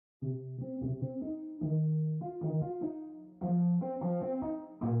Yeah,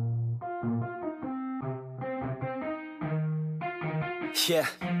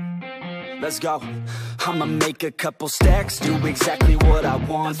 let's go. I'ma make a couple stacks, do exactly what I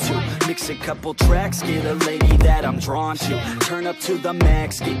want to. Mix a couple tracks, get a lady that I'm drawn to. Turn up to the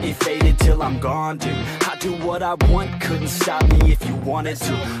max, get me faded till I'm gone, dude. I do what I want, couldn't stop me if you wanted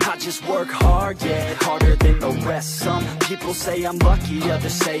to. I just work hard, yeah, harder than the rest. Some people say I'm lucky,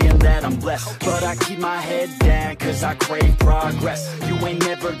 others saying that I'm blessed. But I keep my head down, cause I crave progress. You ain't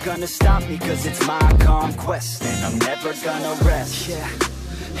never gonna stop me, cause it's my conquest. And I'm never gonna rest, yeah.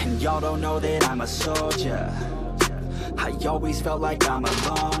 And y'all don't know that I'm a soldier. I always felt like I'm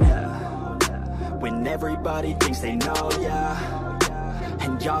alone, yeah. When everybody thinks they know, yeah.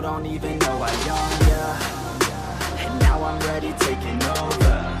 And y'all don't even know I own, yeah. And now I'm ready taking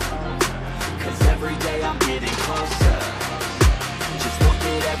over, cause every day I'm getting closer. Just look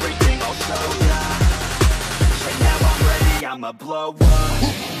at everything I'll show ya. And now I'm ready, I'ma blow up.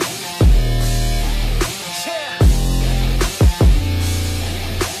 Yeah.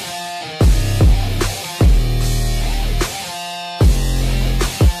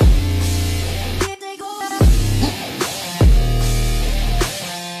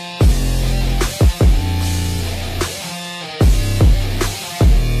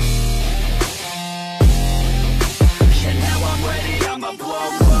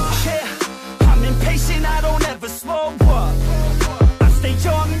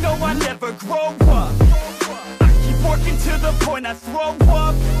 Grow up, I keep working to the point I throw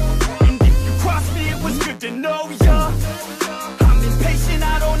up. And if you cross me, it was good to know ya. I'm impatient,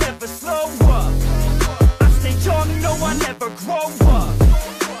 I don't ever slow up. I stay young, no, I never grow up.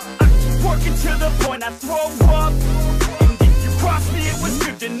 I keep working to the point I throw up. And if you cross me, it was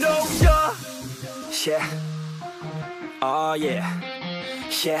good to know ya. Yeah, oh yeah,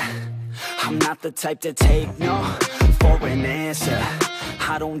 yeah. I'm not the type to take no for an answer.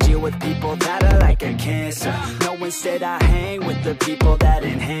 I don't deal with people that are like a cancer. No, instead I hang with the people that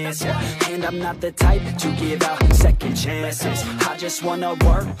enhance ya. And I'm not the type to give out second chances. I just wanna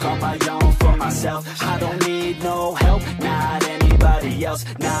work on my own for myself. I don't need no help, not anybody else.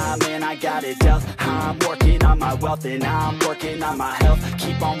 Nah, man, I got it dealt. I'm working on my wealth and I'm working on my health.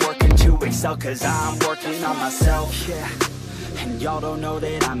 Keep on working to excel, cause I'm working on myself. Yeah, and y'all don't know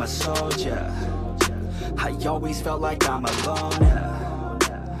that I'm a soldier. I always felt like I'm alone, yeah.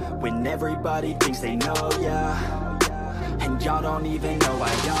 When everybody thinks they know, yeah. And y'all don't even know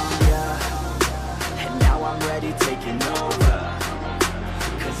I own, yeah. And now I'm ready taking over,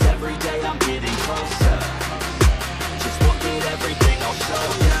 cause every day I'm getting closer. Just look at everything I'll show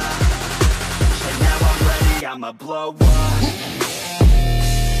ya. And now I'm ready, I'ma blow up.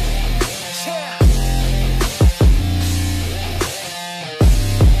 Yeah.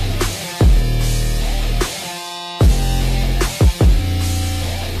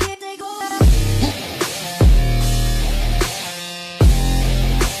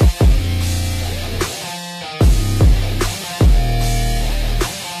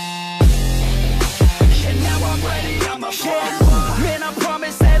 Man, I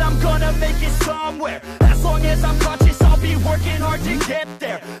promise that I'm gonna make it somewhere. As long as I'm conscious, I'll be working hard to get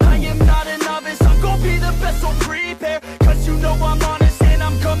there. I am not a novice, I'm gonna be the best, so prepare. Cause you know I'm honest and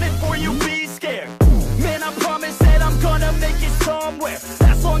I'm coming for you, be scared. Man, I promise that I'm gonna make it somewhere.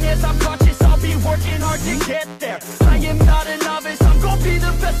 As long as I'm conscious, I'll be working hard to get there. I am not a novice, I'm gonna be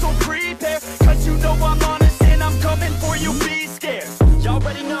the best, so prepare.